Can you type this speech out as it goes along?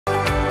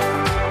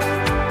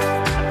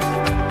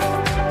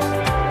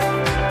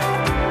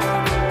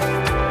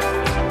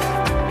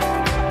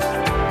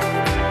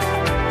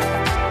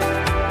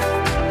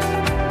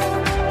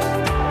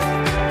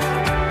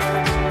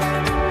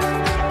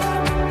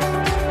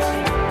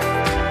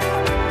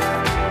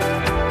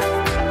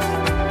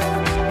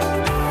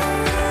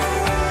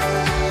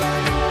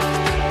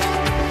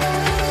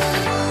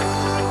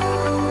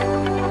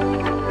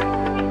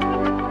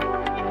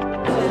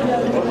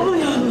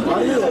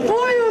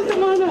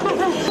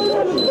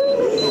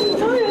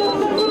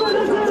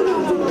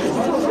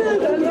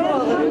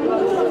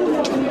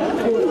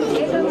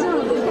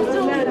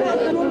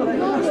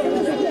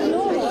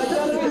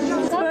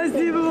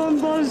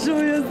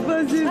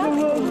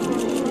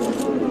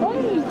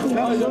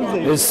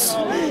ეს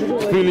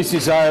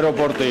თბილისის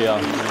აეროპორტია.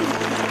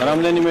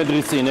 რამდენიმე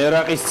დღის წინ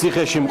ერაყის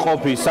ციხეში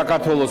მყოფი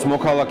საქართველოს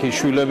მოქალაქის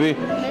შვილები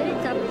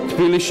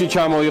თბილისში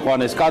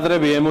ჩამოიყვანეს.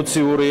 კადრები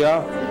ემოციურია,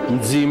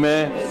 მძიმე,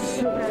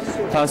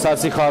 თან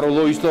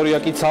სასიხარულო, ისტორია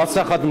კი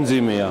ცალსახად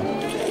მძიმეა.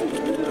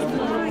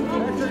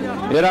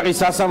 ერაყის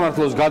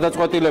სასამართლოს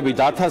გადაწყვეტილებით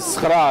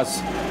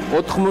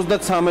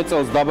 1993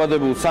 წელს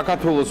დაბადებულ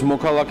საქართველოს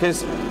მოქალაქეს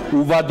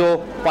უბადო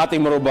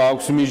პატიმრობა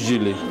აქვს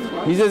მისჯილი.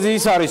 მიზეზი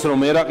ის არის, რომ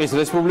ერაყის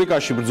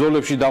რესპუბლიკაში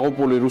ბრძოლებში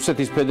დაღუპული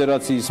რუსეთის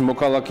ფედერაციის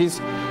მოქალაქის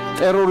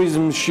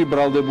ტერორიზმში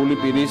ბრალდებული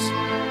პირის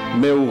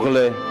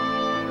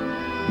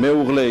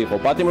მეუღლე იყო.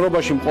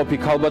 პატიმრობაში მყოფი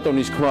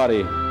ქალბატონის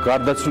ქმარი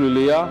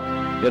გარდაცვლილია,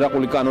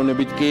 ერაყული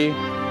კანონებით კი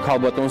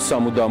ქალბატონს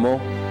სამუდამო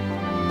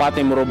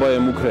პატიმრობა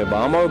ემუქრება.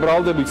 ამავე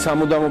ბრალდებით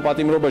სამუდამო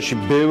პატიმრობაში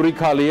ბევრი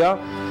ქალია,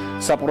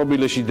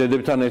 საპყრობილეში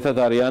დედებთან ერთად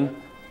არიან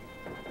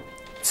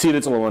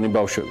მცირეწლოვანი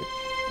ბავშვები.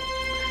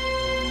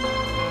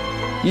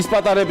 ის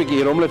პატარები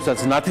კი,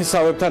 რომლებსაც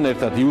ნათესავებთან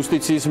ერთად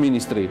იუსტიციის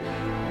მინისტრი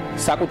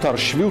საკუთარ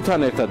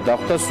შვილთან ერთად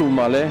დახვდა, სულ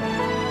მალე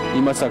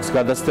იმას აქვს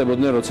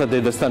გადაცდებოდნენ, როცა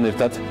დედასთან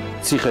ერთად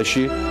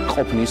ციხეში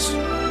ყოფნის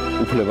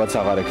უფლებაც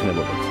აღარ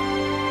ექნებოდათ.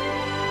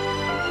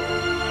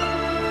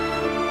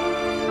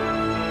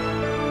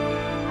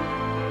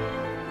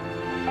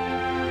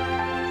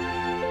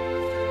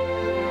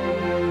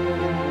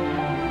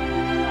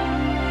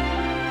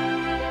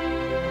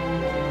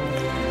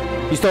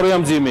 ისტორია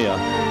მძიმეა.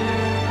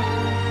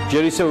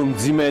 ჯერ ისევ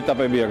მძიმე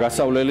ეტაპებია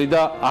გასავლელი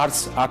და არც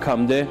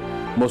აქამდე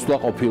მოსვლა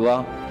ყოფილა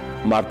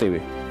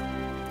მარტივი.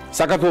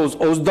 საქართველოს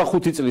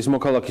 25 წლის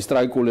მოქალაქის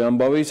ტრაგიკული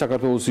ამბავი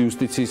საქართველოს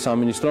იუსტიციის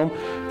სამინისტრომ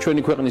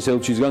ჩვენი ქვეყნის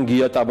ელჩისგან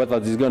გია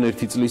ტაბატაძისგან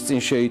 1 წლის წინ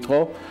შეიტყო.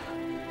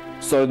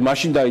 სწორედ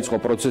მაშინ დაიწყო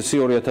პროცესი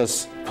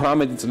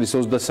 2018 წლის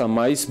 23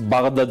 მაისს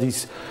ბაღდადის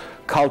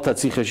ქალთა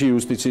ციხეში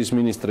იუსტიციის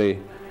მინისტრი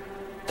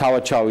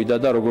თავად ჩავიდა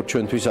და როგორც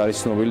ჩვენთვის არის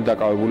ცნობილი,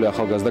 დაკავებული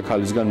ახალგაზრდა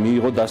ქალისგან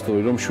მიიღო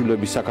დასტური, რომ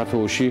შვილები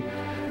საქართველოში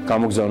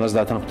გამოგზავნას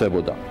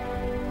დათანხმდებოდა.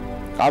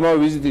 ამავე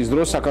ვიზიტის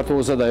დროს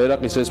საქართველოსა და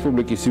ერაყის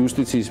რესპუბლიკის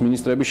იუსტიციის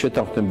მინისტრები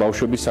შეთანხმდნენ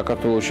ბავშვების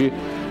საქართველოში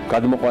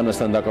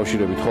გადმოყვანასთან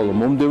დაკავშირებით, ხოლო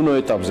მომდევნო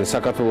ეტაპზე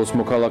საქართველოს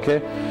მოქალაქე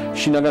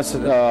შინაგან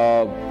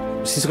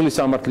სისხლის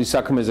სამართლის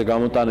საქმეზე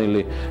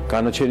გამოტანილი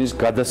განაჩენის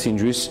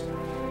გადასინჯვის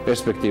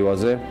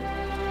პერსპექტივაზე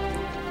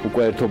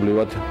უკვე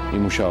ერთობლივად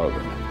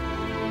იმუშავებენ.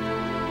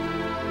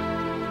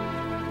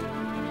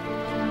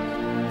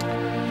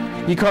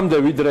 იქამდე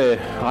ვიდრე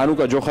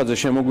ნანუკა ჯოხაძე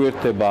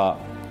შემოგვიერთდება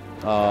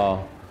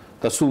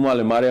და სულ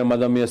მალე მარიამ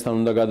ადამიანთან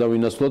უნდა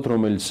გადავინაცვლოთ,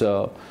 რომელიც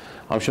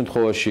ამ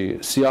შემთხვევაში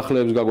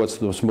სიახლეებს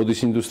გაგვაცნობს მოდის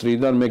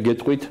ინდუსტრიიდან, მე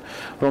გეტყვით,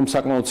 რომ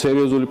საკმაოდ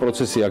სერიოზული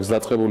პროცესი აქვს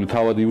დაწყებული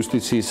თავად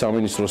იუსტიციის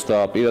სამინისტროს და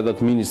პირადად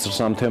მინისტრს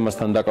ამ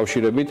თემასთან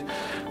დაკავშირებით.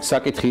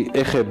 საკითხი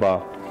ეხება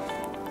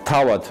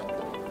თავად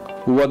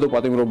უბადო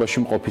პატიმრობაში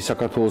მყოფი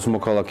საქართველოს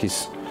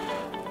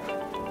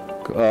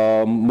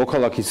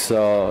მოქალაქის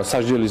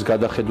სასჯელის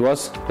გადახედვას.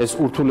 ეს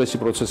ურთულესი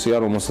პროცესია,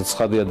 რომელსაც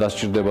ცხადია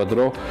დასჭირდება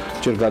დრო,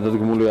 ჯერ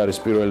გადადგმული არის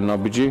პირველი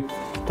ნაბიჯი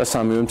და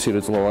სამივე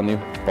მცირეწლოვანი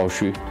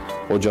ბავშვი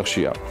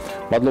ოჯახშია.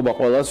 მადლობა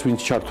ყველას, ვინც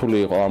ჩართული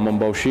იყო ამ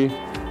ამბავში.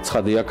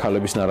 ცხადია,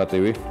 ქალების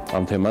ნარატივი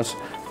ამ თემას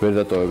ვერ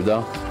დატოვებდა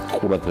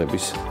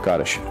ყურადღების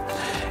გარეშე.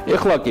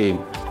 ეხლა კი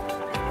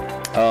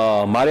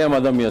მარიამ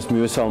ადამიანს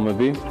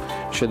მივესალმები,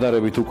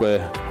 შედარებით უკვე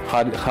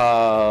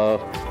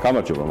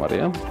გამარჯობა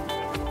მარიამ.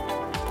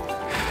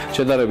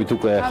 შედარებით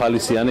უკვე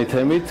ხალისიანი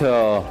თემით.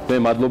 მე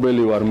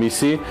მადლობელი ვარ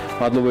მისი,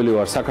 მადლობელი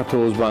ვარ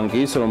საქართველოს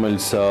ბანკის,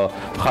 რომელიც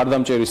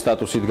მხარდამჭერი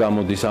სტატუსით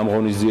გამოდის ამ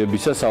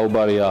ღონისძიებისა.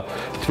 საუბარია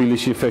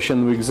თბილისში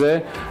Fashion Week-ზე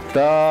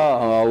და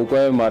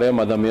უკვე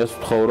მარიამ ადამიანს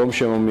ვთხოვ, რომ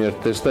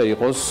შემომიერთდეს და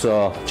იყოს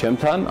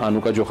ჩემთან,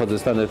 ნანუკა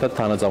ჯოხაძესთან ერთად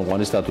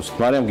თანაწამყვანი სტატუსით.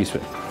 მარიამ,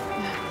 გისმენთ.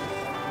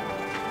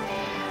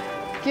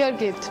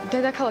 გიორგი,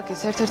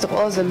 დედაქალაქის ერთ-ერთი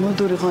ყველაზე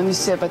მოდური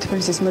ღონისძიება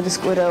თბილისის მოდის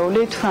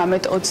კვირეული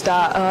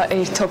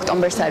 18-21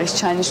 ოქტომბერს არის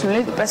ჩანიშნული.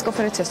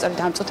 პრესკონფერენცია სწორედ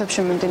ამ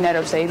წუთებში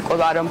მიმდინარეობს და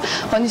ირკვევა, რომ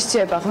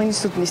ღონისძიება ღვინის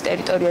უბნის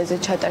ტერიტორიაზე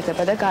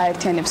ჩატარდება და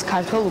გააერთიანებს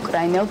ქართველ,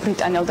 უკრაინელ,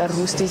 ბრიტანელ და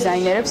რუს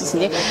დიზაინერებს.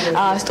 ისინი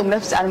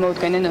სტუმრებს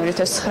წარმოუდგენენ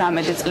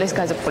 2019 წლის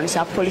გაზაფხულის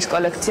აფროლის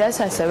კოლექციას,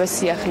 ასევე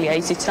სიახლეა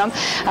ისიც, რომ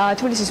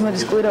თბილისის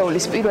მოდის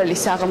კვირეულის პირველი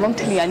საღამო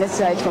მთლიანად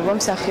დაეთმობა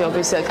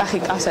მსახიობის კახი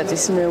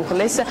კასაძის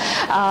მეუღლეს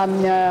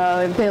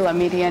ბელა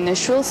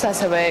მირიანაშვილს,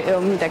 ასევე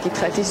მინდა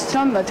გითხრათ ისიც,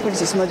 რომ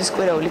თბილისის მოდის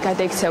კვირეული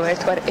გადაიქცევა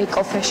ერთგვარ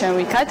ეკო ფეშენ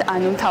ვიკად,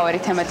 ანუ მთავარი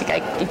თემატიკა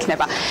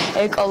იქნება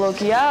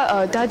ეკოლოგია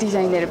და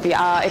დიზაინერები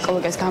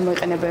ეკოლოგიას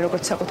გამოიყენებენ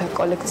როგორც საკუთარ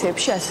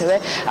კოლექციებში, ასევე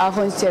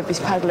ღონისძიების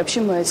ფარგლებში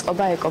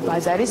მოეწყობა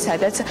ეკობაზარი,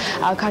 სადაც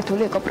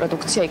ქართული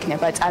ეკოპროდუქცია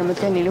იქნება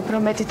წარმოდგენილი. უფრო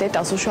მეტ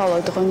დეტალს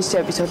უშუალოდ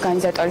ღონისძიების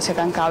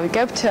ორგანიზატორისგან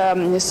გავიგებთ.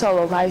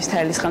 სოლო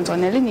ლაიფსტაილის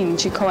ხელმძღვანელი ნინო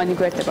ჩიქოვანი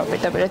გვერდება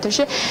პირდაპირ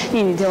ეთერში.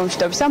 ნინი,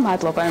 დილომშვიდობისა,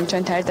 მადლობა რომ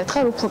ჩვენთან ერთად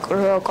ხარ.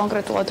 უფრო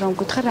კონკრეტულად რომ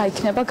მოგვითხრა რა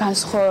იქნება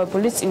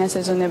განსხვავებული წინა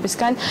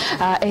სეზონებისგან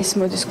ეს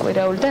მოდის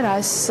კვირეული და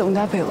რას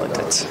უნდა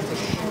ველოდოთ.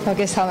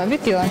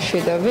 მოგესალმებით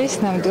დილანშვიდობის,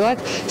 ნამდვილად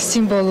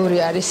სიმბოლური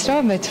არის,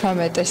 რომ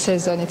მე-18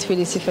 სეზონი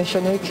თბილისი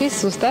Fashion Week-ის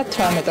ზუსტად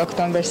 18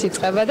 ოქტომბერს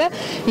იწყება და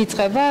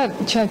იწყება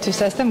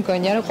ჩემთვისაც და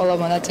მგონია რომ ყველა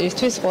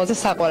მონაწილისთვის ყველაზე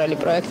საყვარელი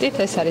პროექტით,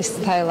 ეს არის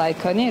Style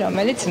Icon-ი,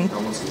 რომელიც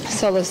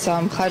სოლოს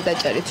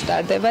მხარდაჭერით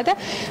სტარდება და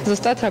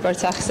ზუსტად როგორც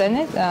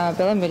ახსენეთ,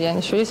 ბელა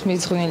მირიანიშვილის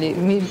მიძღვნილი,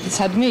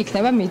 სადმე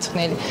იქნება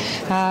მიძღვნილი.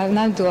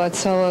 ნამდვილად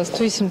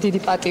სოლოსთვის დიდი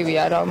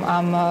პატივია, რომ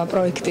ამ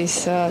პროექტის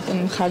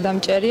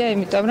მხარდამჭერია,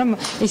 იმიტომ რომ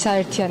ის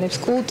აერთიანებს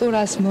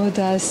კულტურას,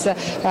 მოდას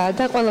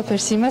და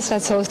ყველაფერს იმას,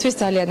 რაც სოლოსთვის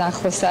ძალიან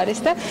ახლოს არის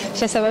და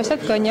შესაბამისად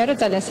მგონია, რომ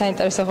ძალიან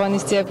საინტერესო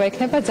ღონისძიება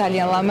იქნება,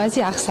 ძალიან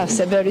ლამაზი,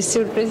 ახსავსებელი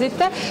სიურპრიზით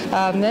და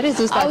მე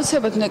ზუსტად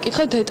აუცილებლად უნდა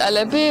გითხრათ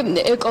დეტალები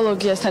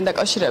ეკოლოგიასთან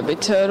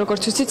დაკავშირებით,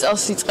 როგორც ვიცი,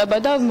 წელს იწყება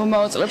და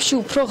მომავალ წლებში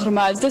უფრო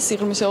ღრმად და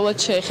სიღრმისეულად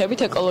შეეხებით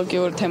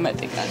ეკოლოგიურ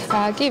თემატიკას.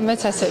 კი,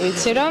 მეც ასე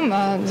ვიცი, რომ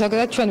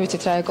ზოგადად ჩვენ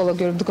ვიცით რა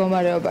ეკოლოგიური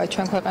მდგომარეობაა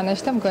ჩვენ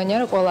ქვეყანაში და მგონია,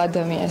 რომ ყველა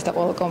ადამიანს და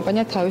ყველა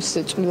კომპანია თავის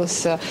ჭრილს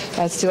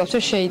ცდილობს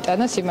რომ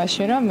შეიტანოს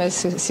იმაში, რომ ეს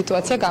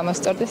სიტუაცია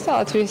გამოსწორდეს და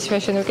ლატვიის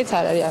Fashion Week-იც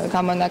არ არის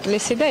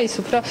გამონაკლისი და ის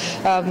უფრო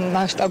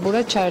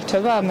მასშტაბურად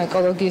ჩაერთვება ამ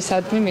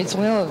ეკოლოგიისადმი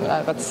მიძღვნილ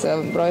რაღაც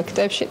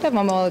პროექტებში და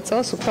მომავალ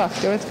წელს უფრო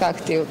აქტიურად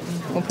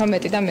უფრო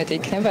მეტი და მეტი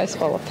იქნება ეს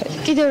ყველაფერი.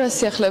 კიდევ რა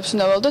სიახლეებს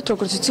უნდა ველოდოთ,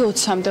 როგორც ვიცი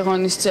 20-მდე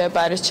ღონისძიება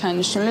არის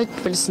ჩანიშნული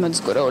თბილისის მოდის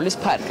კვირეულის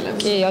ფარგლებში.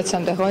 კი,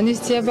 20-მდე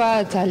ღონისძიება,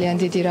 ძალიან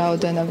დიდი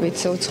რაოდენობით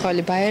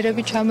უცხოელი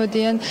ბაიერები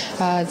ჩამოდიან,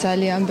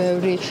 ძალიან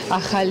ბევრი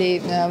ახალი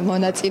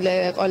მონაწილე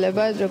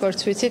ეყოლება, როგორც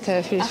ვიცით,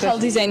 ახალ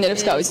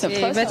დიზაინერებს გავიცნობთ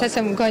ხოლმე. მეც ასე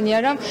მგონია,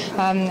 რომ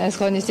ეს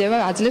ღონისძიება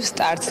აძლევს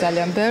სტარტს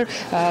ძალიან ბევრ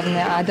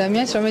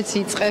ადამიანს, რომელიც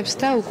იწყებს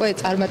და უკვე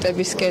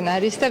წარმატებისკენ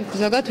არის და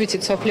ზოგადად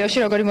ვიცით სოფლიოში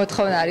როგორი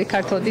მოთხოვნა არის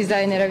ქართულ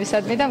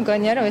დიზაინერებისადმი და მგონია,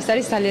 რომ ეს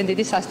არის ძალიან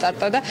დიდი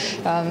სასტარტო და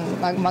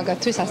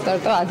მაგათთვის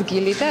სასტარტო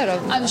ადგილი და რომ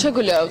ანუ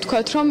შეგვიძლია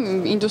ვთქვათ, რომ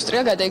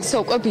ინდუსტრია გადაიქცა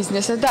უკვე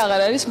ბიზნესად და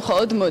აღარ არის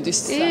მხოლოდ მოდის.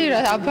 კი,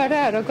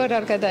 აბარა როგორ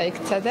არ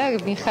გადაიქცა და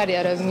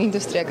მიხარია რომ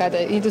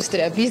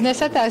ინდუსტრია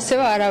ბიზნესად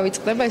ასევე არ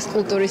ავიწყდება ეს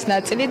კულტურის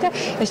ნაწილი და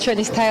ეს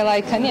ჩვენი Style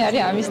Icon-ი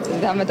არის ამის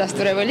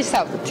დამადასტურებელი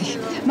საბუთი.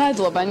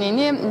 მადლობა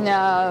ნინი,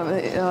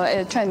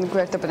 ჩვენ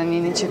გვერდებოდა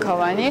ნინი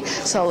ჩიქოვანი,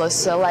 სოლოს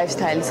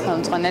lifestyle-ის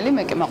ხელმძღვანელი,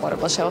 მე კი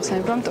მაყურებელს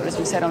შევახსენებ, რომ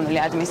ტურიზმის ეროვნული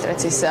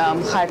ადმინისტრაციის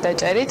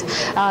მხარდაჭერით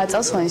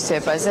წელს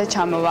ღონისძიებაზე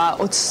ჩამოვა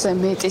 20-ზე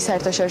მეტი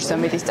საერთაშორისო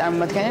მედიის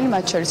წარმომადგენელი,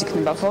 მათ შორის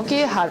იქნება Vogue,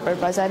 Harper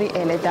Bazaar,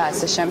 Elle და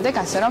ასე შემდეგ,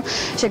 ასე რომ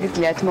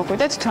შეგიძლიათ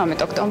მოხვიდეთ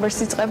 18 ოქტომბერს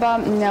იწყება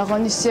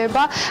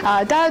ღონისძიება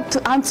და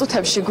ამ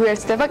წუთებში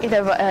გვერდდება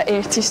კიდევ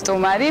ერთი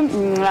სტუმარი,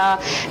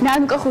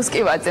 ნანუკა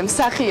ხუსკივაძე,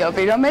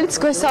 მსახიობი, რომელიც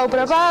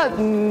გვესაუბრება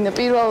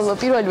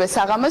პირველივე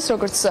საღამოს,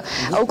 როგორც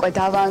უკვე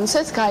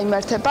დავაანონსეთ,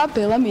 გაიმართება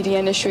ბელა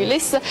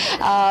მირიანიშვილის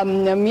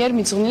მიერ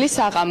მიძღვნილი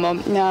საღამო.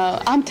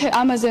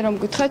 ამაზე რომ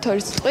გითხრათ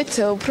ორი სიტყვით,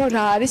 უფრო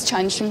რა არის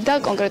ჩანიშნული და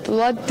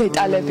კონკრეტულად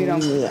დეტალები რომ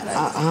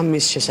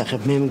ამის შესახებ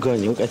მე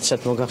მგონი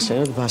უკეთესად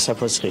მოგახსენოთ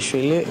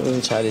ბასაფოცხიშვილი,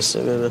 ვინც არის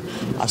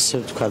ასე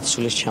ვთქვათ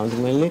სულის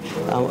ჩამდგმელი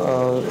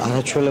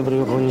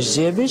არაჩვეულებრივი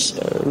ღონისძიების,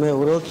 მე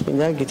უბრალოდ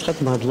მინდა გითხრათ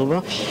მადლობა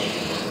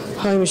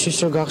იმისთვის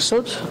რომ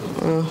გახსოვთ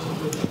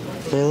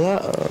ბელა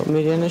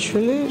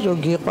მირიანიშვილი რომ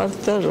გიყვართ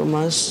და რომ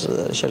მას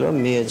შეიძლება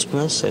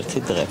მიეძღვნას ერთი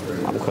დღე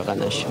ამ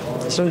ქვეყანაში.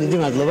 ეს რომ დიდი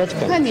მადლობა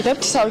თქვენ. თქვენ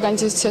იღებთ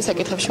საორგანიზაციო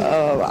საკითხებში?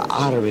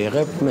 არ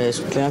ვიღებ, მე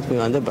სულ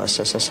მივანდებ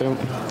ასას, ასე რომ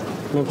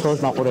მე მხოლოდ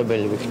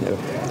მაყურებელი ვიქნებ.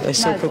 ეს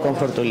უფრო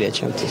კომფორტულია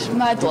ჩემთვის.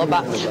 მადლობა.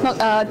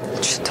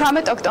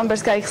 18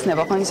 ოქტომბერს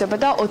გაიხსნება ღონისძიება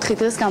და 4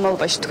 დღის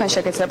განმავლობაში თქვენ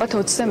შეგეძლებათ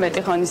 20-ზე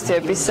მეტი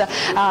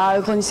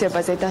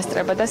ღონისძიებაზე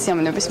დასწრება და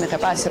სიამოვნების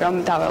მიღება, ასე რომ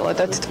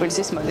დაველოდოთ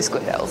თბილისის მოდის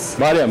კვირეულს.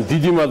 მარიამ,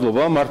 დიდი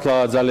მადლობა, მართლა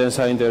ძალიან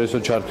საინტერესო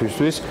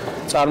ჩართვისთვის.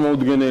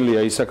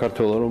 წარმოუდგენელია ის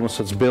საქართველო,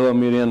 რომელსაც ბელა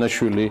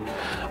მირიანიშვილი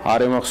არ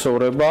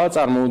ემახსოვრება,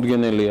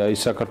 წარმოუდგენელია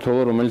ის საქართველო,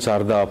 რომელიც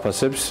არ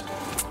დააფასებს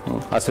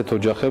ასეთ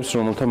ოჯახებს,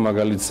 რომელთა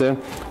მაგალითზე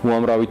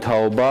უამრავი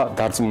თაობა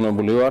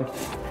დარწმუნებული ვარ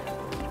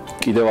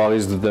კიდევ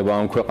აღიზრდება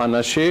ამ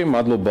ქვეყანაში.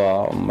 მადლობა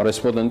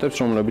რესპონდენტებს,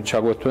 რომლებიც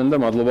ჩაგვეთვენ და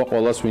მადლობა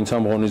ყველას, ვინც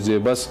ამ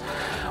ღონისძიებას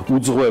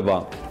უძღვება.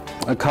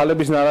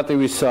 ქალების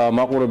ნარატივის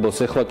მაყურებელს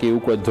ეხლა კი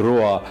უკვე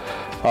დროა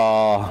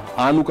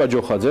ნანუკა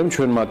ჯოხაძემ,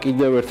 ჩვენმა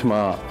კიდევ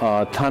ერთმა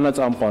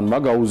თანაწამყვანმა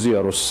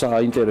გაუზიაროს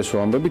საინტერესო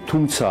ამბები,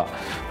 თუმცა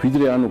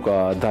ვიდრე ნანუკა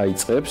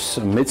დაიწყებს,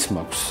 მეც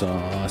მაქვს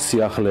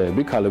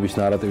სიახლეები ქალების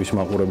ნარატივის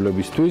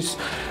მაყურებლებისთვის.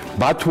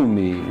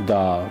 ბათუმი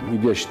და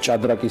იდეაში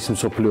ჭადრაკის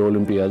მსოფლიო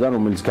ოლიმპიადა,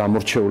 რომელიც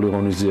გამორჩეული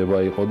ღონისძიება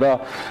იყო და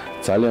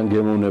ძალიან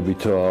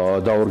გემოვნებით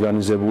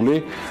დაორგანიზებული.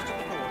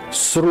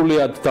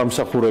 სრულიად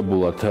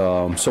დამსახურებულად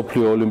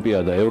მსოფლიო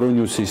ოლიმპიადა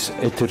ევრონიუსის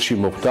ეთერში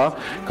მოხდა.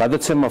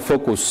 გადაცემა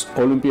ფოკუს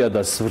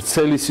ოლიმპიადას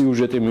ვრცელი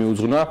სიუჟეტი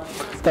მიუძღვნა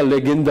და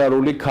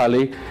ლეგენდარული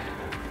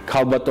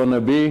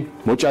ქალბატონები,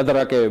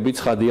 მოჭადრაკეები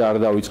ცხადი არ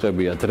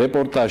დავიწყებიათ.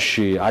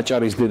 რეპორტაჟში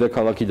აჭარის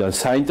დედაქალაქიდან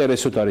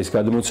საინტერესოდ არის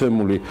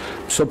გადმოცემული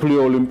მსოფლიო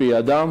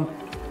ოლიმპიადა.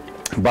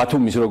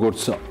 ბათუმის როგორც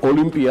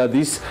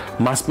ოლიმპიადის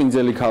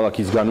მასპინძელი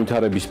ქალაქის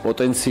განვითარების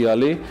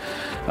პოტენციალი,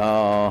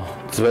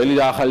 ძველი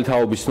და ახალი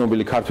თაობის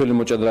ცნობილი ქართველი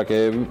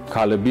მოჭადრაკეები,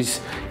 ქალების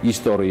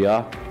ისტორია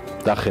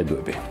და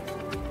ხედვები.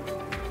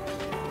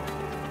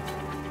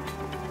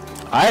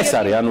 ეს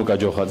არის ნანუკა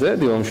ჯოხაძე,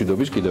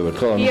 დილამშვიდობის კიდევ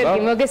ერთხელ ნანუკა.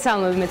 გიორგი,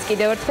 მოგესალმები მეც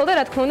კიდევ ერთხელ და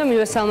რა თქმა უნდა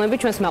მივესალმები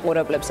ჩვენს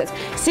მაყურებლებსაც.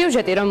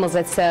 სიუჟეტი,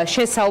 რომელზეც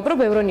შესაუბრობ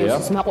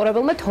ევრონიუსის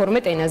მაყურებელმა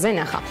 12 ენაზე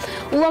ნახა.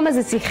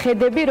 ულამაზესი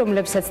ხედები,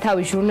 რომლებსაც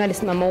თავი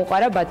ჟურნალისტმა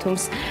მოუყარა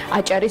ბათუმის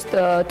აჭარის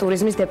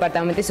ტურიზმის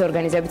დეპარტამენტის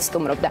ორგანიზებით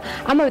სტუმრობდა.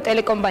 ამავე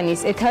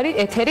ტელეკომპანიის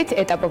ეთერით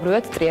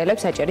ეტაპობრივად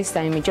ტრიალებს აჭარის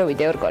საიმიჯო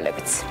ვიდეო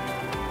რგოლებიც.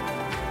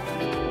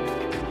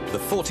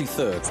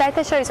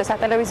 საერთაშორისო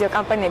სატელევიზიო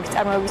კამპანიების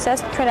წარმოებისას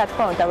ჩვენ რა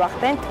თქმა უნდა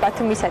ვახდენთ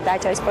ბათუმისა და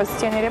აჭარის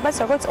პოზიციონირებას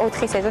როგორც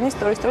 4 სეზონის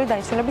ტურისტული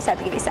დანიშნულების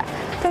ადგილისა.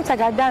 თუმცა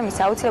გარდა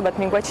ამისა, აუცილებლად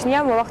მიგვაჩნია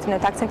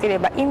მოვახდინოთ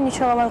აქცენტირება იმ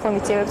მნიშვნელოვან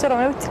ღონისძიებებზე,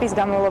 რომლებიც წლის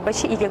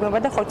განმავლობაში იგეგმება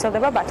და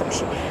ხორციელდება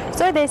ბათუმში.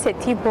 სწორედ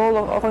ესეთი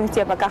ბოლო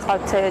ღონისძიება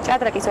გახლავთ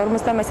ჭადრაკის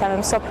 53-ე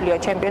მსოფლიო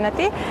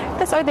ჩემპიონატი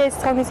და სწორედ ეს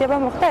ღონისძიება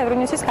მოხდა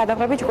ევრონიუსის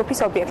გადაღრმავების ჯგუფის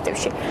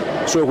ობიექტივში.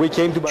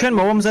 ჩვენ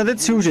მოვამზადეთ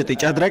სიუჟეტი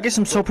ჭადრაკის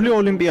მსოფლიო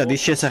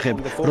ოლიმპიადის შესახებ,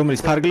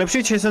 რომლის ფარგლებში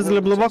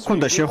შესაძლებლობა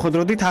ჰქონდა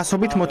შევხვდროდით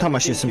ასობით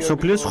მოთამაშეს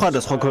მსოფლიოს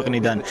სხვადასხვა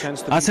ქვეყნიდან.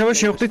 ასევე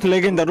შევხვდით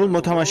ლეგენდარულ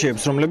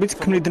მოთამაშეებს, რომლებიც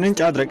ქმნიდნენ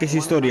ჭადრაკის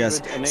ისტორიას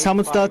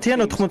 70-იან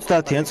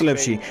 90-იან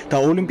წლებში და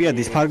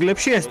ოლიმპიადის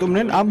ფარგლებში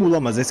ესტუმრნენ ამ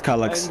ულამაზეს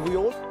ქალაქს.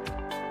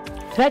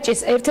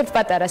 რაჭის ერთ-ერთ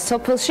პატარა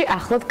სოფელში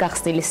ახლად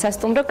გახსნილი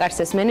სასტუმრო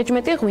კარსეს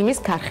მენეჯმენტი ღვინის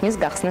ქარხნის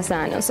გახსნას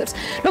აანონსებს.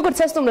 როგორც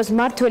სასტუმროს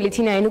მმართველი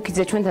თინა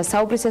ენუკიძე ჩვენთან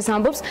საუბრისას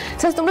ამბობს,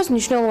 სასტუმროს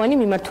მნიშვნელოვანი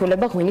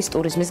მიმართულება ღვინის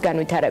ტურიზმის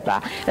განვითარებაა,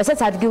 რასაც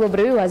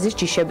ადგილობრივი ვაზის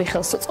ჯიშები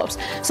ხელს უწყობს.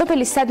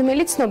 სოფელის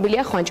სადმელი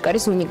ცნობილია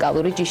ხვანჭკარის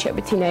უნიკალური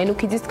ჯიშებით. თინა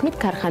ენუკიძის თქმით,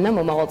 ქარხანა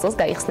მომავალ წელს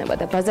გაიხსნება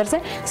და ბაზარზე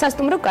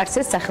სასტუმრო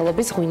კარსეს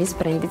სახელობის ღვინის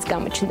ბრენდიც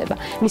გამოჩნდება.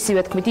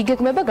 მისივე თქმით,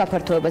 იგეგმება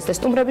გაფართოებას და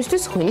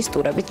სტუმრებისთვის ღვინის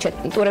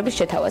ტურების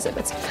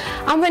შეთავაზებაც.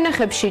 ამ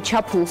ვენახებში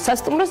ფულ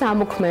სასტუმროს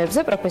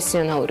ამოქმეებზე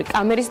პროფესიონალური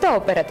კამერის და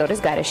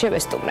ოპერატორის გარეშე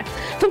ვესტუმრე.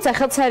 თუმცა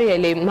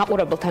ხელცარიელი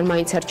მაყურებელთან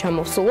მაინც არ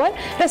ჩამოვსულვარ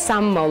და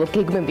სამომავლო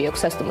გეგმები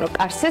აქვს სასტუმრო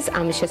კარსეს,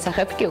 ამის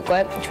შესახებ კი უკვე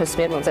ჩვენს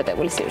მიერ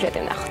მომზადებული სიუჟეტი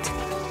ვნახოთ.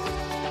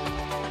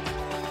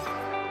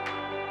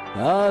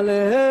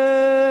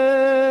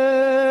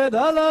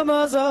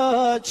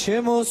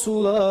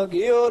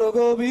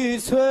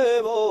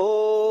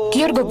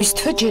 გიორგობის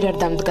თვე ჯერ არ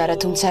დამდგარა,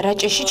 თუმცა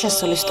რაჭეში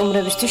ჩასული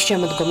სტუმრებისთვის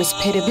შემოდგომის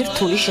ფერები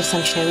რთული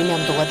შესამჩნევი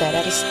ნამდვილად არ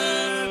არის.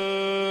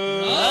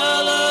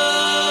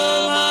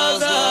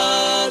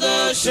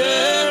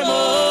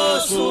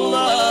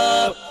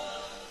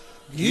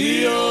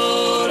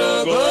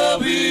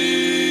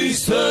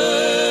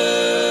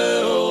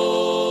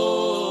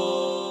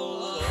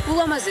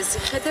 ულამაზესი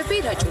ხედები,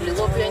 რაჭული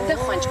ლობიანი და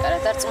ხვანჭკარა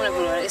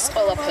დარწმუნებული ვარ, ეს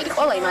ყველაფერი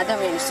ყველა იმ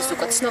ადამიანისთვის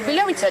უკვე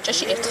ცნობილია, ვინც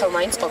რაჭაში ერთხელ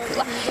მაინც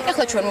ყოფილა.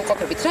 ეხლა ჩვენ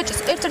მოვყოფებით რაჭის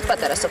ერთ-ერთ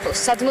პატარა სოფელს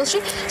სადმელში,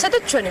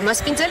 სადაც ჩვენი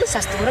მასპინძელი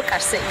სასტუმრო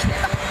კარსე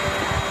იქნება.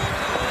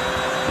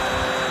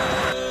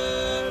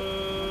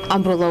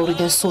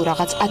 ამბროლაურიდან სულ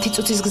რაღაც 10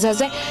 წუთის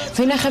გზაზე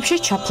ვენახებში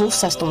ჩაფლულ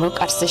სასტუმრო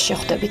კარსეს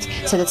შეხვდებით,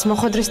 სადაც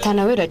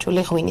მოხვედრისთანავე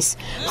რაჭული ღვინის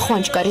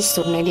ხვანჭკარის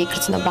სურნელი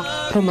იგრძნობა,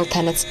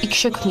 რომელთანაც იქ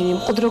შექმნილი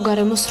მყუდრო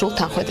გარემო სრულ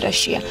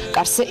თანხვედრაშია.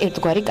 კარსე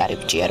ერთგვარი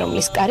კარიბჭია,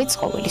 რომლის კარიც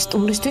ყოველი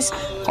სტუმრისთვის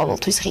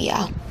ყოველთვის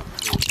ღიაა.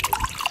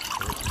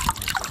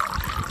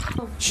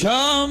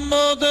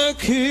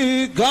 ჩამოდექი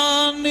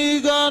განი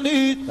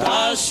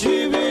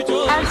დაშივიჯო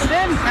კარსე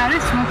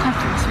არის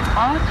მოქართული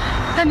სიტყვა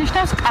და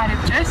ნიშნავს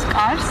კარიბჭეს,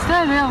 კარს და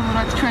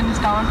რეალურად ჩვენის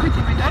დავარქვით,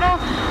 იმიტომ რომ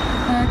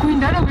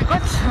გვინდა რომ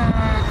ვიყოთ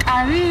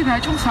კარი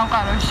რაჭულ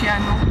სამყაროში,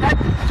 ანუ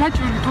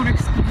რაჭული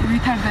ტურისტი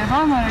ვითარდება,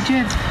 მაგრამ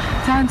ჯერ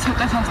ძალიან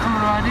ცოტა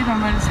სასტუმრო არის,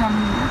 რომელიც ამ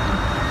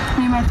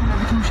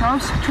მიმართულებით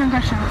მუშაობს. ჩვენ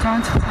გარშემო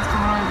ძალიან ცოტა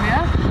სასტუმროებია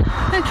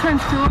და ჩვენ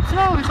ვცდილობთ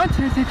რომ ვიყოთ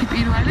ერთ-ერთი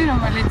პირველი,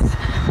 რომელიც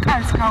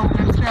კარს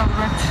გაუგებს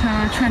რეალურად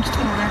ჩვენ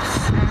სტუმრებს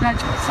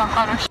რაჭულ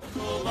სამყაროში.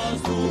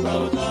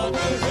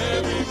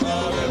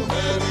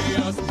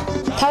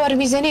 თავარი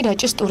მიზანი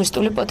რაჭის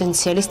ტურისტული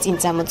პოტენციალის წინ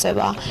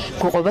წამოწევაა,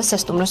 გვყვება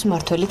სასტუმროს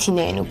მმართველი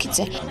თინა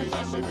ენუკიძე.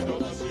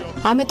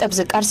 ამ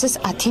ეტაპზე კარსეს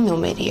 10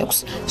 ნომერი აქვს.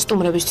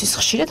 სტუმრებისთვის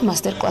ხშირად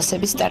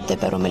მასტერ-კლასებიც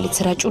ტარდება, რომელიც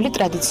რაჭული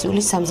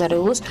ტრადიციული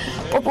სამზარეულოს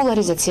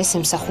პოპულარიზაციას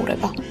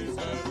ემსახურება.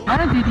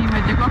 არა დიდი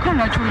იმედი გვაქვს, რომ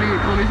რაჭული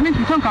ტურიზმი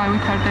თვითონ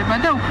გავითარდება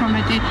და უფრო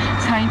მეტი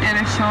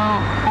საინტერესო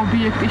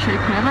ობიექტი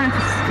შეიქმნება,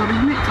 რასაც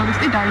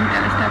ტურისტი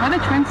დაინტერესდება და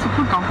ჩვენც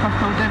უფრო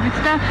გავფართოვდებით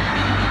და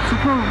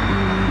უფრო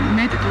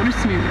მეტ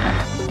ტურისტს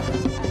მივიღებთ.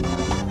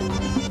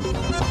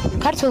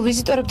 ქართველ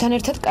ვიზიტორებთან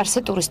ერთად კარსე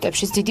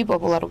ტურისტებშიც დიდი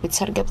პოპულარობით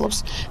სარგებლობს,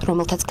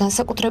 რომელთაც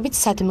განსაკუთრებით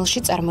სადმელში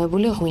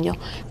წარმოებული ღვინო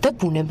და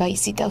ბუნება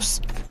იზიდავს.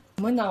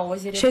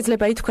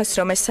 შეიძლება ითქვას,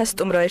 რომ ეს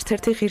სასტუმრო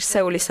ერთ-ერთი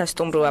ღირსეული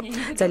სასტუმროა,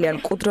 ძალიან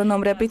მყუდრო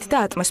ნომრებით და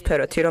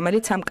ატმოსფეროთი,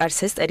 რომელიც ამ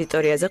კარსეს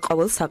ტერიტორიაზე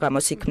ყოველ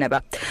საღამოს იქმნება.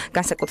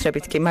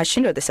 განსაკუთრებით კი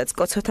მაშინ, როდესაც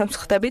კოცოთამ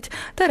ვხდებით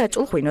და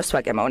რაჭულ ღვინოს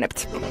ვაგემოვნებთ.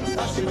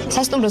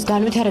 სასტუმროს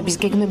განვითარების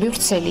გეგმები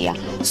ვრცელია.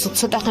 სულ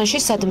ცოტა ხანში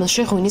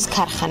სადმელში ღვინის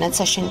ქარხანაც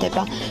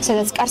აშენდება,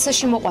 სადაც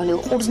კარსეში მოყვანილ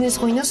ყურძნის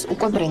ღვინოს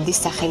უკვე ბრენდის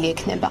სახელი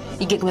ექნება.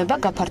 იგეგმება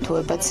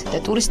გაფართოებაც და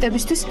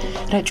ტურისტებისთვის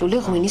რაჭული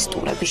ღვინის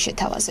ტურების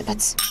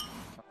შეთავაზებაც.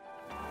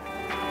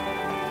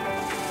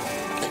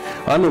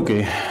 ანუ კი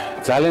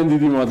ძალიან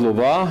დიდი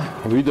მადლობა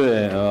ვიდრე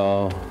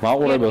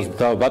მაყურებელს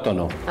და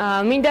ბატონო.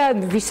 მინდა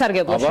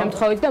ვისარგებლო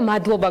შემთხვევით და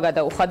მადლობა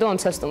გადაუხადო ამ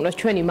სასტუმროს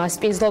ჩვენი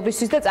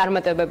მასპინძლობისთვის და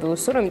წარმატებები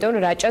უსურვო, იმიტომ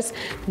რომ რაჭას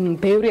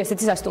ბევრი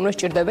ასეთი სასტუმრო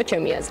სჭირდება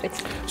ჩემი აზრით.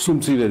 სულ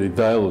მცირედი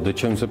დაელოდე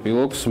ჩემს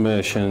ეპილოგს, მე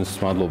შენს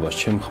მადლობას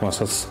ჩემ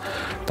ხმასაც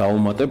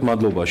დავუმატებ.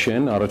 მადლობა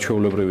შენ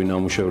არაჩვეულებრივი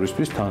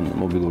ნამუშევრისთვის, თან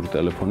მობილური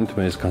ტელეფონით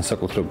მე ეს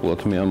განსაკუთრებულად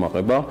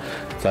მეამაყება.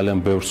 ძალიან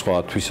ბევრ სხვა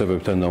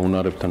თვისებებთან და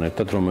უნარებთან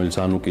ერთად, რომელიც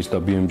ანუკის და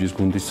BMG-ის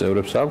გუნდის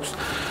წევრებს აქვს.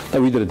 და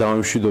ვიდრე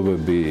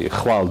დავამშვიდობები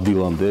ხვალ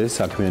დილამდე,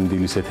 საქმიანი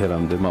დილის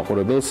ეთერამდე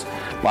მაყურებელს,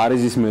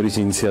 პარიზის მერის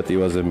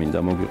ინიციატივაზე მინდა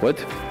მოგიყვეთ.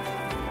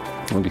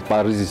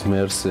 პარიზის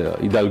მერს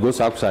იდალგოს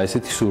აქვს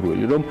ესეთი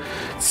სურვილი, რომ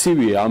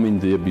ცივი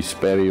ამინდების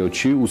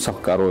პერიოდში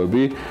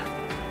უსახლკაროები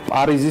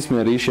პარიზის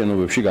მერიის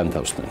შენობებში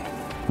განთავსდნენ.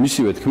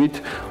 მისივე თქმით,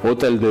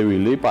 ოტელ დე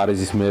ვილი,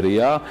 პარიზის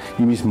მერია,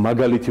 იმის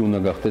მაგალითი უნდა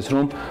გახდეს,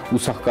 რომ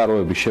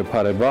უსახლკაროების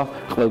შეფარება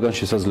ყველგან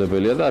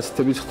შესაძლებელია და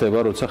ასეთებიც ხდება,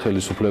 როცა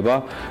ხელისუფლება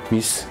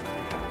მის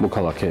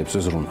მოქალაქეებს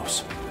ზრუნავს.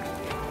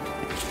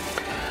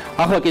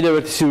 ახლა კიდევ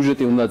ერთი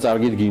სიუჟეტი უნდა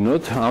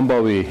წარგიდგინოთ,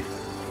 ამბავი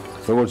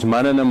როგორც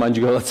მანანა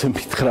მანჯგალაძემ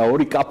მითხრა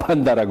ორი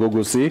კაფანდარა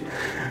გოგოსი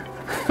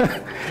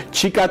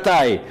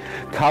ჩიკატაი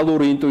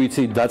ქალური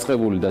ინტუიციით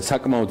დაწყებული და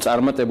საკმაოდ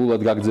წარმატებულად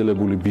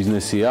გაგრძელებული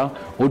ბიზნესია,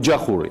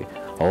 ოჯახური,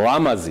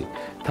 ლამაზი,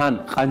 თან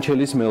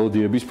ყანჩელის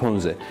მელოდიების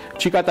ფონზე.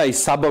 ჩიკატაის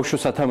საბავშვო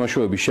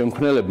სათამაშოების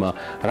შემქმნელებმა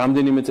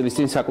რამდენიმე წლის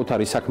წინ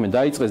საკუთარი საქმე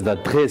დაიწყეს და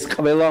დღეს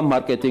ყველა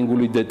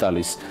მარკეტინგული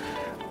დეტალის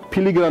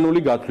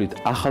ფილიგრანული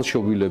გათვლით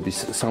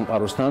ახალშობილების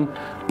სამყაროსთან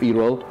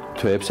პირველ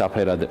თვეებს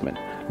აფერადებენ.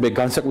 მე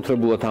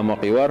განსაკუთრებულად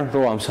ამაყი ვარ,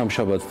 რომ ამ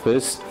სამშაბათ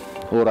დღეს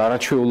ორ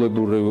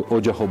არაჩვეულებრივ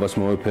ოჯახობას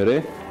მოვეფერე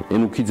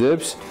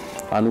ენუქიძეებს,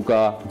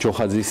 ნანუკა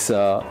ჯოხაძის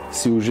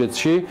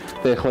სიუჟეტში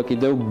და ეხლა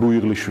კიდევ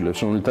ბუიღლიშვილებს,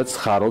 რომელთაც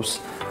ხარობს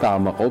და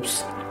ამაყობს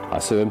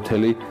ასევე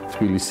მთელი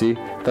თბილისი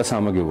და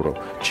სამაგევრო.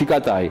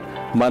 ჩიკატაი,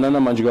 მანანა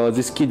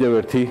მანჯგალაძის კიდევ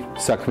ერთი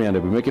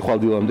საქმიანები. მე კი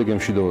ხვალდილამდე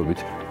გემშვიდობებით.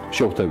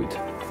 შევხვდებით.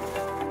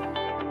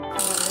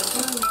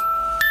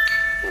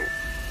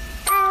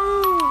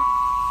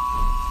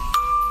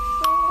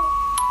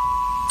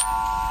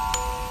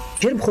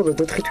 ჯერ მხოლოდ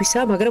 4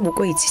 თვისაა, მაგრამ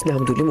უკვე იცის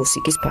ნამდვილი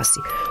მუსიკის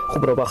ფასი.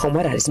 ხუმრობა ხომ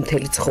არ არის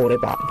მთელი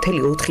ცხოვრება. მთელი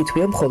 4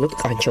 თვია მხოლოდ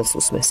ყანჩელს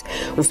უსმენს.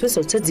 უსმენს,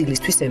 როცა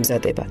ძილისთვის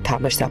ემზადება,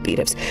 თამაშს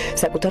აპირებს,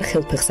 საკუთარ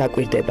ხელფეხს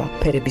აკვირდება,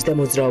 ფერების და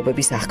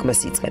მოძრაობების აღქმას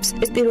იწყებს.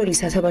 ეს პირველი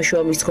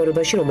სათამაშოა მის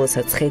ცხოვრებაში,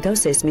 რომელსაც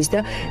ხედავს, ესმის და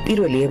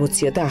პირველი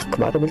ემოცია და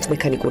აღქმა, რომელიც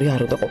მექანიკური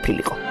არ უნდა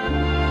ყოფილიყო.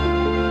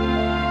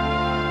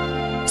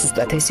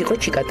 ზუსტად ეს იყო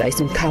ჩიკატაის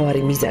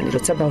მთავარი მიზანი,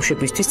 როცა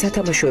ბავშვებისთვის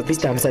სათამაშოების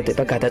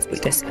დამზადება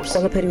გადაწყვიტეს.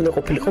 ყველაფერი უნდა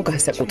ყოფილიყო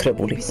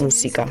განსაკუთრებული: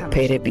 მუსიკა,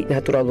 ფერები,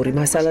 ნატურალური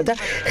მასალა და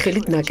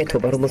ხელით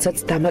ნაკეთობა, რომელსაც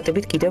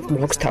დამატებით კიდევ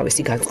მოაქვს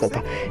თავისი განწყობა.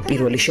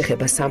 პირველი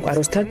შეხება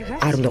სამყაროსთან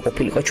არ უნდა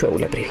ყოფილიყო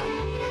ჩვეულებრივი.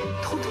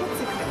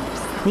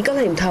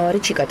 ნიკოლაი მთავარი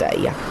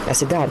ჩიკატაია.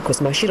 ასე დაარქვეს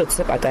მაშინ,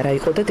 როცა პატარა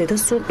იყო და დედა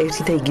სულ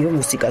ერთი და იგივე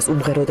მუსიკას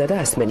უმღეროდა და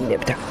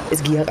ასმენინებდა. ეს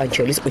გია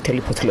ყანჩელის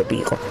ყვითელი ფოთლები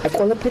იყო. აქ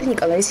ყველაფერი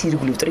ნიკოლაის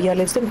ირგვლივ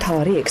ტრიალებს და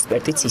მთავარი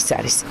ექსპერტიც ის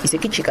არის. ისე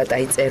კი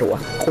ჩიკატაი წეროა,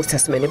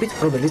 ყურცასმენებით,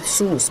 რომელიც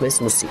სულ უსმენს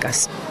მუსიკას.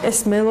 ეს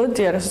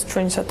მელოდია, რასაც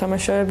ჩვენი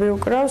სათამაშოები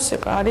უკრავს,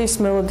 არის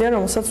მელოდია,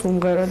 რომელსაც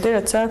უმღეროდი,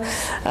 როცა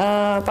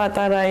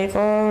პატარა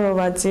იყო, რომ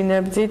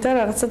ვაძინებდი და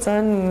რაღაცა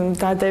ძალიან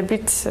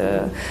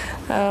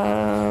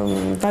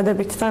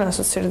დადებითთან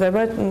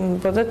ასოცირდება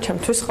და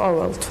ჩემთვის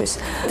ყოველთვის.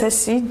 ეს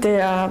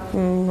იდეა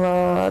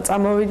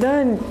წამოვიდა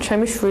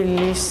ჩემი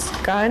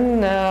შვილისგან,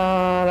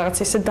 რაღაც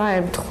ისე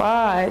დაემთხვა,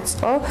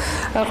 აეწყო.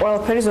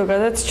 ყველაფერი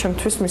ზოგადად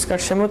ჩემთვის მის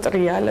გარშემო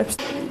ტრიალებს.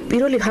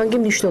 პირველი ხანგი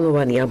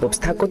მნიშვნელოვანი ამბობს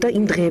თაკო და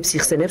იმ დღეებს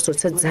იხსენებს,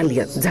 როცა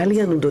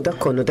ძალიან უნდა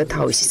ქონოდა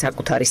თავისი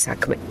საკუთარი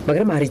საქმე.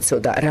 მაგრამ არ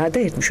იცოდა რა და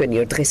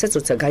ერთმშვენიერ დღესაც,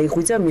 როცა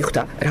გაიღვიძა,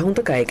 მიხვდა რა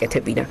უნდა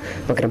გაეკეთებინა,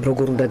 მაგრამ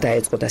როგორ უნდა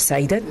დაეწყო და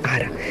საიდან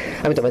არა.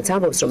 ამიტომაც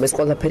ამბობს, რომ ეს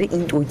ყველაფერი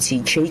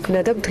ინტუიციით შეიქმნა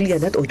და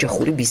მთლიანად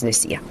ოჯახური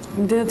ბიზნესია.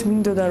 იმდენად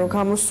მინდოდა რომ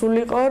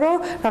გამოსულიყო, რომ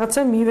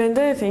რაღაცა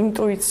მივენდა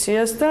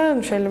ინტუიციას და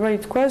შეიძლება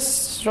ითქვას,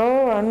 რომ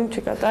ანუ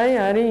ჩიკატაი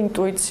არის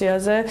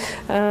ინტუიციაზე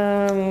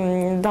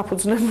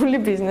დაფუძნებული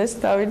ბიზნესი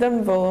თავიდან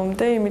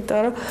ბოლომდე,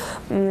 იმიტომ რომ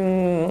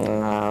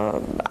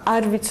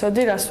არ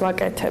ვიცოდი რას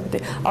ვაკეთებდი.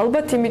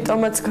 ალბათ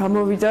იმიტომაც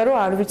გამოვიდა, რომ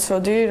არ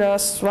ვიცოდი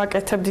რას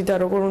ვაკეთებდი და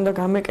როგორ უნდა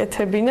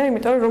გამეკეთებინა,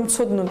 იმიტომ რომ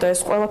ცოდნოდა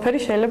ეს ყველაფერი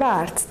შეიძლება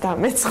არც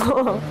დამეწყო.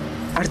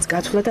 არც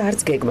გათვლა და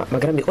არც გეგმა,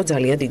 მაგრამ იყო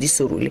ძალიან დიდი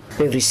სურვილი.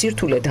 ბევრი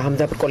სირთულე და ამ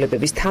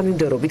დაბრკოლებების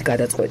თანმიმდევრობით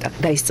გადაწყვეტა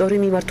და ის სწორი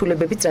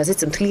მიმართულებებით, რაზეც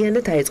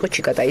მთლიანად დაეწყო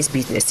ჩიკატაის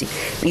ბიზნესი.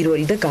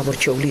 პირველი და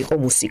გამორჩეული იყო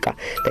მუსიკა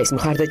და ის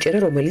მხარდაჭერა,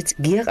 რომელიც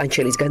გია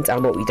ყანჩელისგან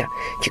წამოვიდა.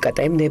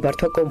 ჩიკატაიმ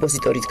ნებართვა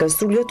კომპოზიტორისგან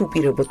სრულიად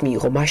უპირობოდ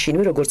მიიღო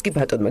მაშინვე, როგორც კი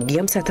ბატონმა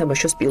გიამ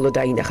სათამაშო სპილო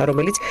დაინახა,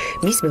 რომელიც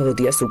მის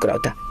მელოდიას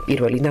უკრავდა.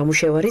 პირველი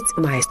ნამუშევარიც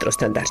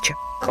მაესტროსთან დარჩა.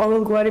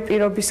 ყოველგვარი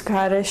პირობის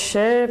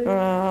გარეშე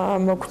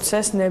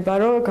მოგცეს ნება,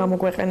 რომ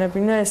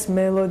გამოგვეყენებინა ეს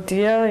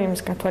მელოდია,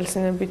 იმის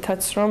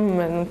გათვალისწინებითაც, რომ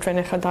ჩვენ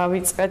ახლა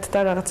დავიწყეთ და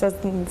რაღაცა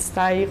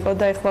დაიყო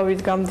და ახლა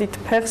ვიდგამდით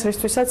ფეხს,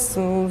 რისთვისაც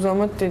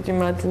უზომოდ დიდი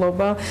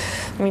მადლობა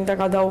მინდა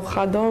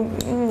გადაუხადო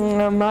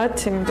მათ,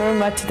 იმიტომ რომ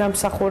მათი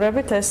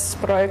დამსახურებით ეს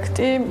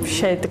პროექტი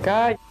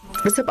შედგა.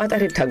 როცა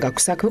პატარებთან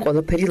გაქვს საქმე,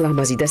 ყველაფერი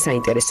ლამაზი და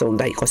საინტერესო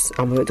უნდა იყოს.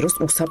 ამავე დროს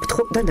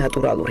უსაფრთხო და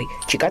ნატურალური.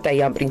 ჩიკატაი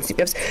ამ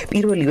პრინციპებს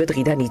პირველივე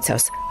დღიდან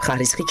იცავს.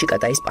 ხარისხი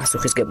ჩიკატაის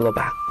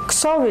პასუხისგებლობაა.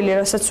 ქსოვილი,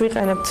 რასაც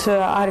ვიყენებთ,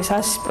 არის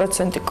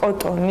 100%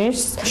 კოტონის.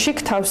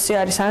 შიგთავსი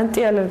არის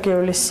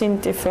ანტიალერგიული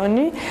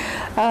სინტიფონი.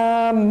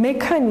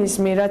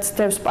 მექანიზმი, რაც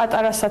დევს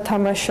პატარა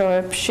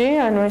სათამაშოებში,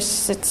 ანუ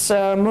ესეც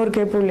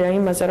მორგებულია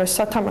იმაზე, რომ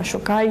სათამაშო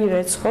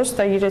გაირეცხოს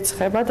და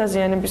ირეცხება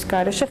დაზიანების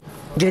გარეშე.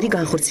 ჯერი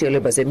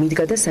განხორციელებაზე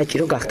მიდგა და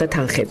საჭირო გახდა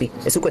თანხები.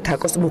 ეს უკვე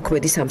თაკოს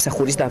მოქმედი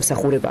სამსახურის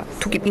დამსახურება.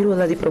 თუ კი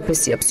პირველადი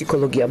პროფესია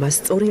ფსიქოლოგია მას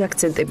სწორი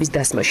აქცენტების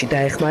დასმაში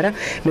დაეხმარა,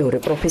 მეორე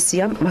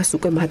პროფესიამ მას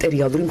უკვე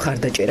მატერიალური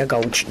მხარდაჭერა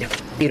გაუჩინა.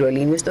 პირველი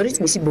ინვესტორიც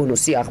მისი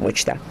ბონუსი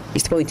აღმოჩნდა.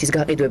 ის პოინტის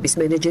გაყიდვების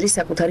მენეჯერი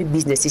საკუთარი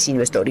ბიზნესის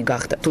ინვესტორი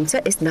გახდა, თუმცა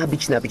ეს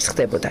ნაბიჯ-ნაბიჯ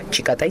ხდებოდა.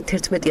 ჩიკატაი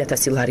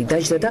 11000 ლარი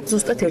დაჯდა და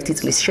ზუსტად 1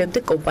 წლის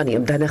შემდეგ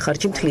კომპანიამ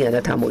დანახარჯი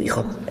მთლიანად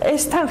ამოიღო.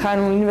 ეს თანხა,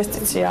 ანუ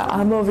ინვესტიცია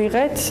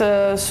ამოვიღეთ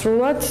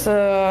სრულად,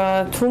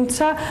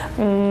 თუმცა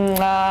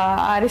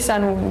არის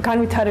ანუ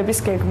განვითარების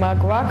გეგმა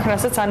გვაქვს,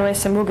 რასაც ანუ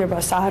ესე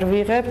მოგებას არ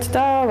ვიღებთ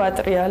და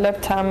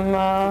ვატრიალებთ ამ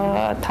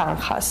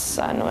თანხას.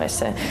 ანუ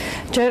ესე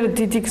ჯერ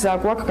დიდი გზა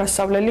გვაქვს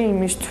გასავლელი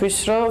იმისთვის,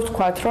 რომ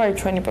ვთქვათ, რომ აი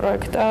ჩვენი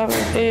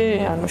პროექტი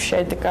ანუ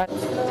შედგა.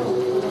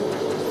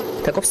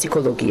 თაკო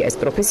ფსიქოლოგია ეს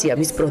პროფესია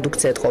მის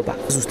პროდუქტს ეთყობა.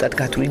 ზუსტად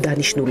გათვლილი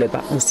დანიშნულება,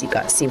 მუსიკა,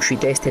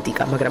 სიმშვიდე,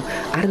 ესთეტიკა, მაგრამ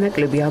არ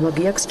ნაკლები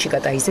ამაგი აქვს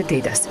ჩიკატაიზე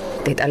დედას.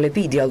 დეტალები,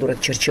 იდეალურად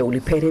შერჩეული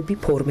ფერები,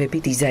 ფორმები,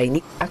 დიზაინი,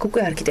 აქ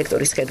უკვე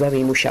არქიტექტორის ხედვა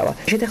მიიმუშავა.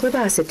 შეთანხმება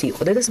ასეთი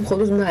იყო, დედას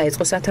მხოლოდ უნდა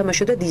აეწყო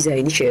სათამაშო და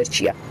დიზაინი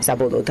შეერჩია.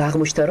 საბოლოოდ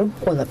აღმოჩნდა, რომ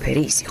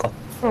ყველაფერი ის იყო.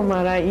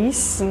 მაგრამ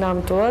ის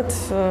ნამდვილად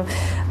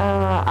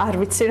არ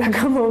ვიცი რა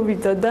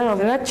გამოვიდა და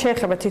რაც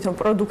შეეხება თვითონ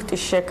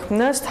პროდუქტის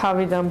შექმნას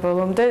თავიდან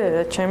ბოლომდე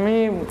ჩემი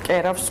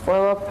კერავს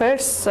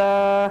ყველაფერს.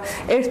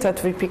 ერთად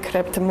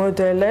ვიფიქრებთ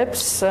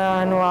მოდელებს,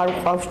 ანუ არ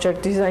ვყავს ჯერ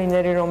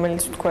დიზაინერი,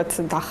 რომელიც ვთქვათ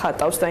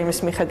დახატავს და იმის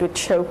მიხედვით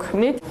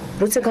შევქმნით.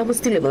 როცა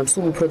გამოცდილებამ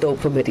სულ უფრო და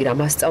უფრო მეტი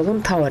რამ ასწავლა,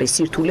 მთავარი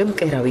სირთულე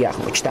მკერავი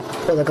აღმოჩნდა.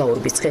 ყველა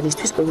გაურბის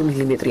ცხენისთვის 2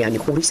 მმ-იანი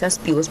ყურის ან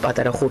სპილოს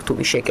პატარა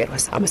ხურთუმის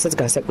შეკერვას. ამასაც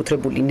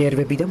განსაკუთრებული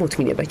ნერვები და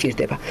მოთმინება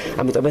ჭირდება.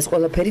 ამიტომ ეს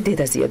ყველაფერი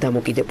დედაზეა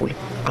დამოკიდებული.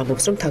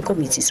 ამბობს, რომ თაკო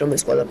მიცის, რომ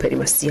ეს ყველაფერი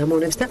მას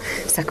სიამოვნებს და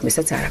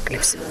საქმესაც არ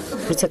აკლებს.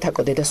 როცა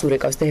თაკო დედას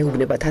ურეკავს და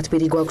ეუბნება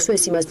თათბირი გვაქვსო,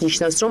 ეს იმას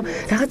ნიშნავს, რომ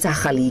რაღაც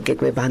ახალი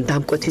იგეგმება ან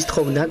დამკვეთის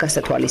თხოვნა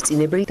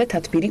გასათვალისწინებელი და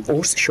თათბირი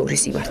ორს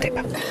შორის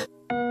იმართება.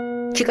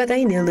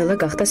 ჩიკატაი ნელ-ნელა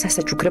გახდა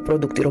სასაჩუქრე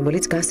პროდუქტი,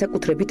 რომელიც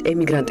განსაკუთრებით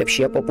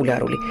ემიგრანტებშია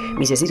პოპულარული.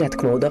 მიზეზი რა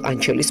თქმა უნდა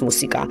ყანჩელის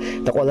მუსიკაა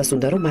და ყველას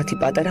უნდა რომ მათი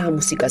პატარა ამ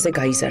მუსიკაზე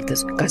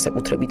გაიზარდოს,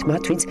 განსაკუთრებით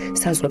მათ, ვინც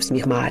საზღვრებს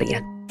მიღმა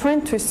არიან.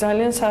 ჩვენთვის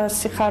ძალიან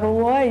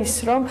სასიხარულოა ის,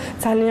 რომ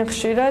ძალიან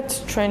ხშირად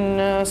ჩვენ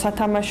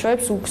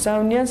სათამაშოებს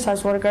უგზავნიან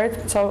საზღვარგარეთ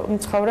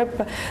მცხოვრებ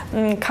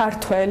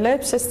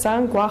ქართველებს, ეს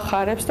ძალიან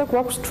გვახარებს და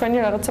გვაქვს ჩვენი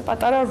რაღაცა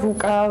პატარა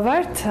რუკა.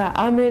 ვართ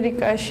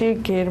ამერიკაში,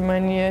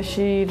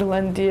 გერმანიაში,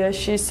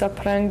 ირლანდიაში,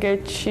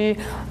 საფრანგეთში,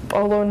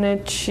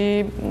 პოლონეთში,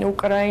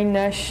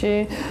 უკრაინაში,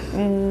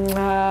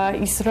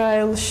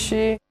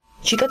 ისრაელში.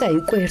 ჩიკატაი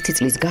უკვე 1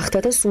 წლის გახდა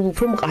და სულ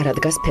უფრო მყარად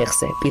დგას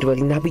ფეხზე.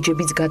 პირველი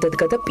ნაბიჯებიც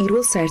გადადგა და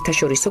პირველ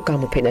საერთაშორისო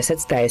გამოფენასაც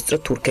დაესწრო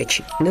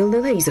თურქეთში.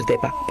 ნელ-ნელა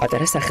იზრდება.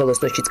 პატარა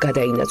სახელოსნოშიც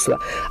გადაინაცვლა.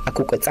 აქ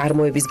უკვე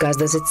წარმოების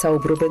გაზდაზეც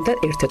საუბრობენ და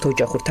ერთ-ერთ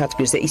ოჯახურ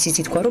თათბირზე ისიც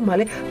ითქვა, რომ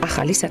მალე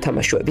ახალი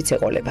სათამაშოებიც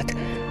ეყოლებათ.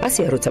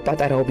 ასეა, როცა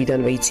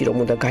პატარაობიდანვე იცი, რომ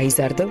უნდა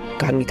გაიზარდო,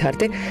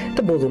 განვითარდე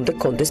და ბოლომდე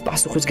გქონდეს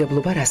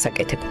პასუხისგებლობა რას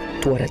აკეთებ.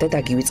 თუ არა და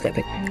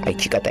დაგივიწყებენ. აი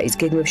ჩიკატაის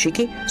გეგმებში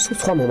კი სულ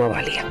სხვა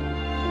მომავალია.